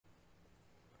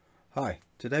Hi,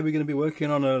 today we're going to be working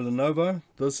on a Lenovo.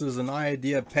 This is an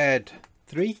Ideapad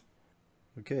 3.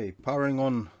 Okay, powering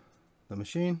on the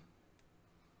machine.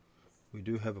 We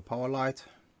do have a power light.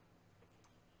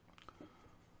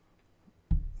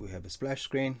 We have a splash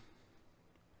screen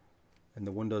and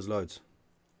the Windows loads.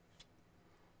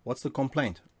 What's the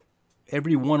complaint?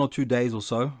 Every 1 or 2 days or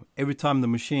so, every time the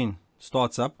machine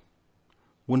starts up,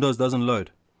 Windows doesn't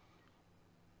load.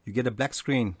 You get a black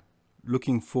screen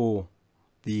looking for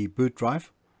the boot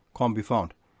drive, can't be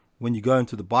found. When you go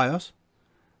into the BIOS,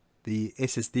 the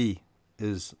SSD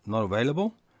is not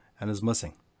available and is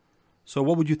missing. So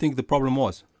what would you think the problem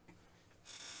was?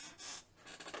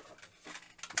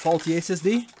 Faulty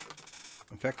SSD?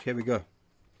 In fact, here we go.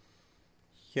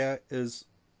 Here is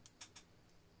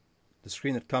the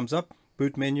screen that comes up,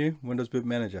 boot menu, Windows Boot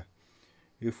Manager.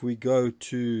 If we go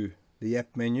to the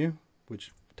app menu,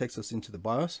 which takes us into the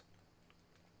BIOS,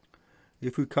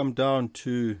 if we come down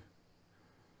to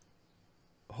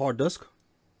hard disk,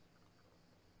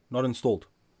 not installed.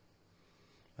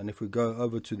 And if we go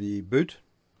over to the boot,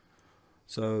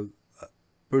 so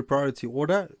boot priority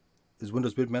order is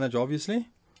Windows Boot Manager obviously,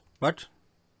 but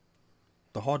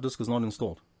the hard disk is not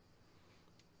installed.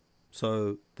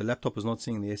 So the laptop is not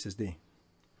seeing the SSD.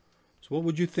 So what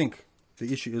would you think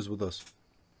the issue is with this?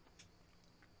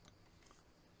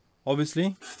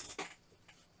 Obviously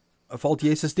a faulty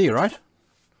SSD, right?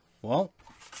 Well,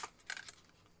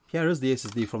 here is the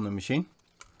SSD from the machine.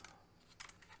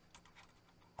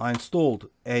 I installed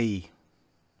another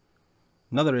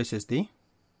SSD,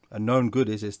 a known good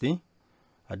SSD.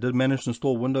 I did manage to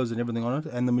install Windows and everything on it,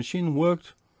 and the machine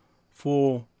worked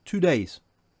for 2 days,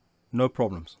 no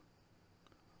problems.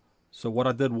 So what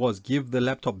I did was give the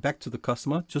laptop back to the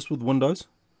customer just with Windows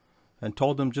and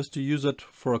told them just to use it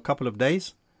for a couple of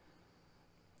days,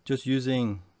 just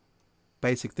using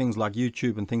basic things like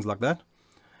YouTube and things like that.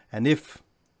 And if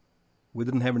we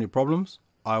didn't have any problems,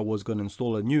 I was going to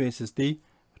install a new SSD,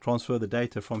 transfer the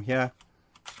data from here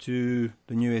to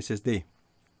the new SSD.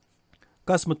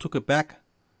 Customer took it back.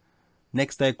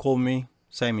 Next day called me,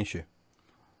 same issue.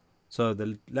 So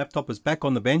the laptop is back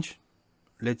on the bench.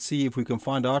 Let's see if we can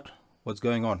find out what's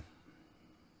going on.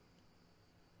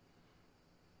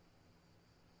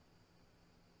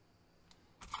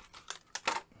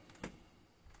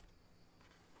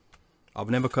 I've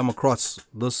never come across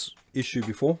this issue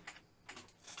before.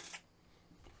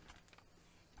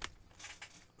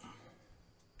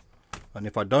 And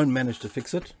if I don't manage to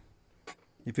fix it,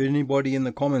 if anybody in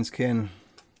the comments can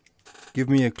give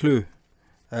me a clue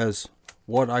as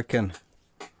what I can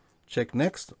check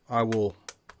next, I will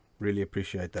really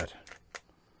appreciate that.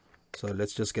 So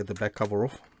let's just get the back cover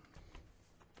off.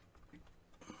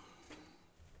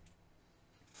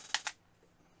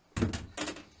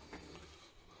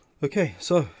 Okay,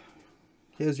 so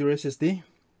here's your SSD.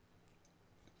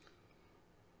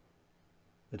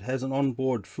 It has an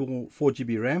onboard full 4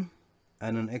 GB RAM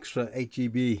and an extra 8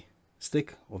 GB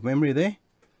stick of memory there.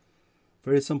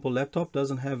 Very simple laptop,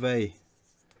 doesn't have a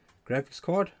graphics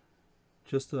card,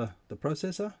 just the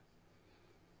processor.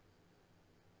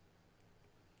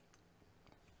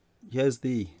 Here's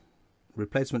the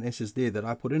replacement SSD that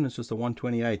I put in. It's just a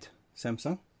 128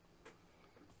 Samsung.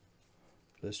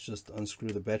 Let's just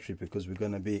unscrew the battery because we're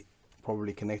going to be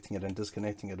probably connecting it and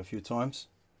disconnecting it a few times.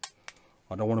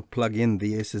 I don't want to plug in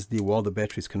the SSD while the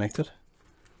battery is connected,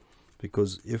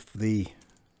 because if the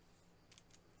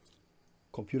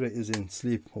computer is in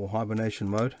sleep or hibernation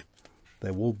mode,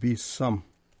 there will be some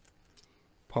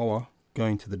power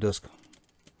going to the disk.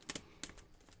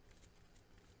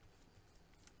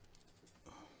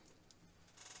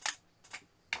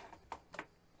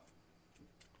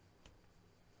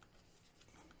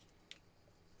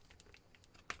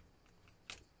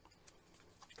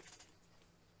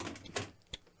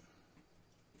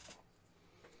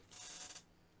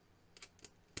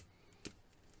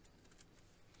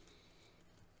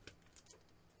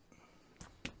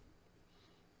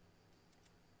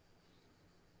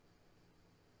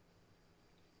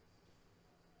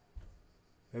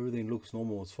 Everything looks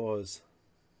normal as far as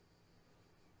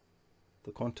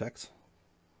the contacts.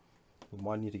 We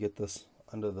might need to get this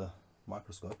under the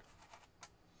microscope.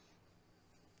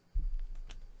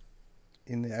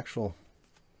 In the actual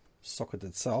socket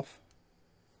itself,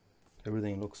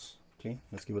 everything looks clean.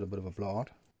 Let's give it a bit of a blowout.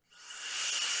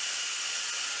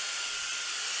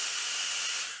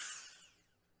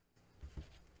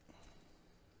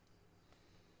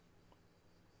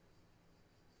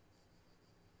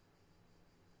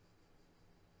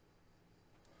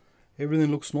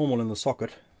 Everything looks normal in the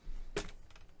socket.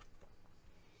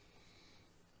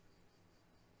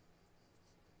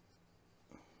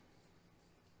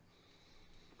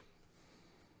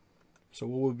 So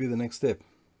what would be the next step?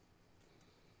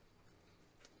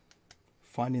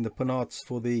 Finding the pinouts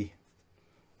for the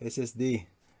SSD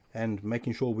and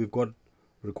making sure we've got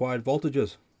required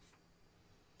voltages.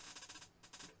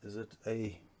 Is it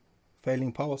a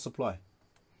failing power supply?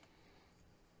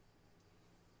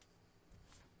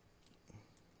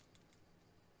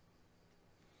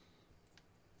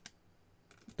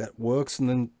 That works and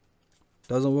then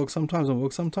doesn't work sometimes and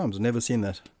works sometimes. I've never seen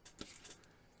that.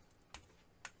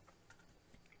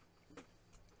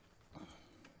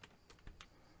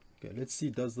 Okay, let's see,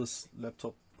 does this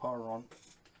laptop power on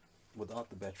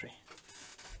without the battery?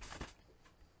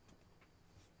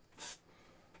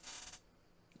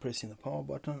 Pressing the power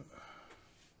button.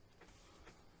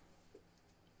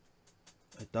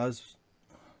 It does.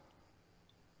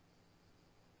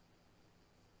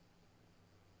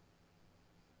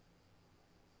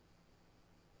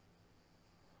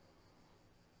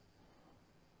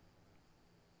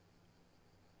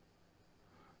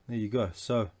 There you go.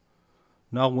 So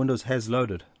now Windows has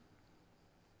loaded.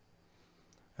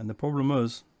 And the problem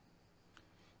is,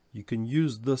 you can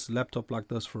use this laptop like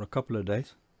this for a couple of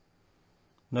days.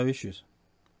 No issues.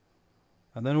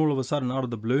 And then all of a sudden, out of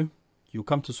the blue, you'll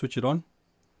come to switch it on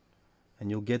and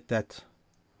you'll get that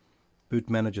boot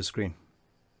manager screen.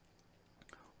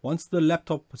 Once the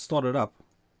laptop is started up,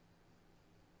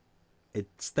 it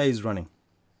stays running.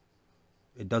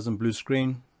 It doesn't blue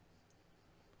screen.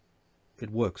 It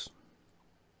works.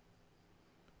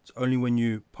 It's only when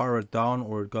you power it down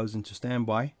or it goes into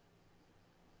standby.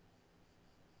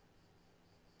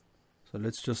 So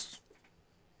let's just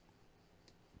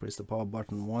press the power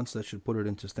button once. That should put it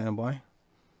into standby.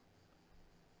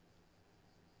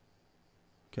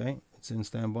 Okay, it's in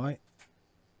standby.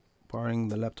 Powering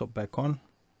the laptop back on.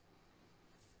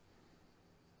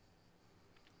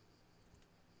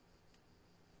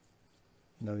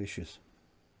 No issues.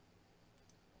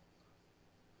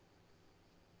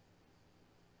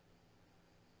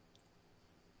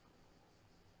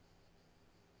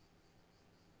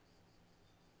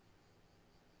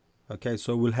 Okay,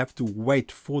 so we'll have to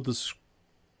wait for this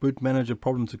boot manager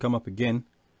problem to come up again,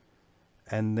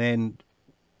 and then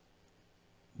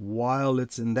while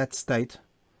it's in that state,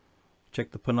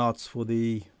 check the pinouts for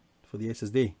the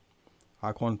SSD.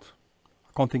 I can't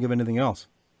think of anything else.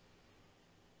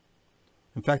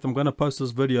 In fact, I'm going to post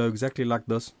this video exactly like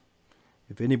this.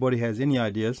 If anybody has any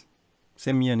ideas,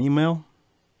 send me an email.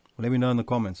 Let me know in the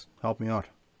comments. Help me out.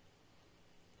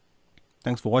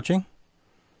 Thanks for watching.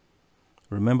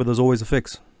 Remember, there's always a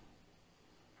fix.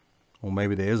 Or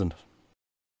maybe there isn't.